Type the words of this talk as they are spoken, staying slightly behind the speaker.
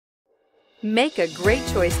Make a great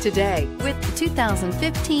choice today with the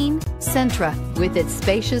 2015 Sentra. With its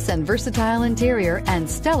spacious and versatile interior and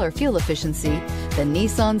stellar fuel efficiency, the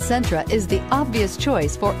Nissan Sentra is the obvious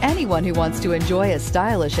choice for anyone who wants to enjoy a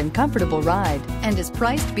stylish and comfortable ride and is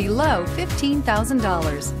priced below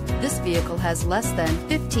 $15,000. This vehicle has less than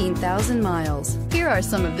 15,000 miles. Here are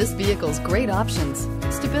some of this vehicle's great options: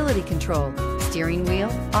 stability control, steering wheel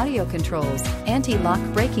audio controls, anti-lock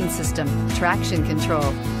braking system, traction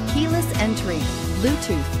control, keyless entry,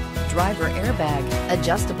 Bluetooth, driver airbag,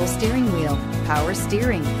 adjustable steering wheel, power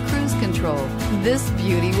steering, cruise control. This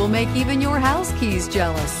beauty will make even your house keys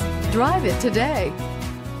jealous. Drive it today.